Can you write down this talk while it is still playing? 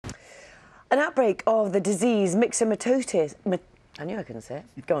An outbreak of the disease myxomatosis. I knew I couldn't say it.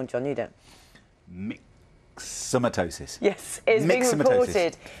 Go on, John, you don't. Myxomatosis. Yes, it's being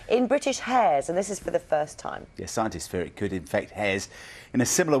reported in British hares, and this is for the first time. Yes, scientists fear it could infect hares in a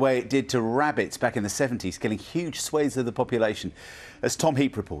similar way it did to rabbits back in the 70s, killing huge swathes of the population, as Tom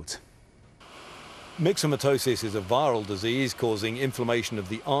Heap reports. Myxomatosis is a viral disease causing inflammation of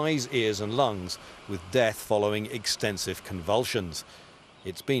the eyes, ears and lungs, with death following extensive convulsions.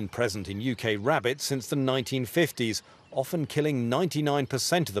 It's been present in UK rabbits since the 1950s, often killing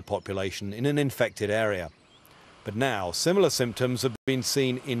 99% of the population in an infected area. But now, similar symptoms have been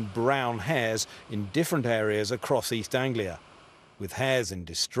seen in brown hares in different areas across East Anglia, with hares in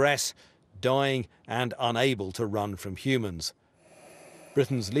distress, dying and unable to run from humans.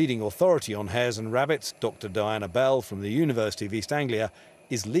 Britain's leading authority on hares and rabbits, Dr. Diana Bell from the University of East Anglia,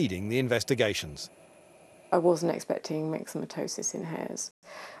 is leading the investigations. I wasn't expecting myxomatosis in hares,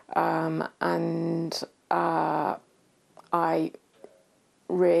 and I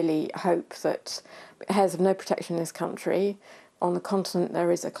really hope that hares have no protection in this country. On the continent there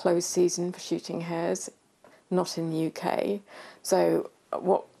is a closed season for shooting hares, not in the UK. So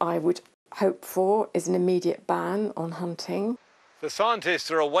what I would hope for is an immediate ban on hunting. The scientists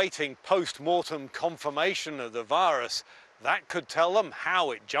are awaiting post-mortem confirmation of the virus. That could tell them how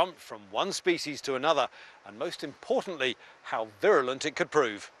it jumped from one species to another, and most importantly, how virulent it could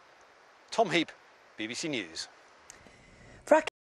prove. Tom Heap, BBC News.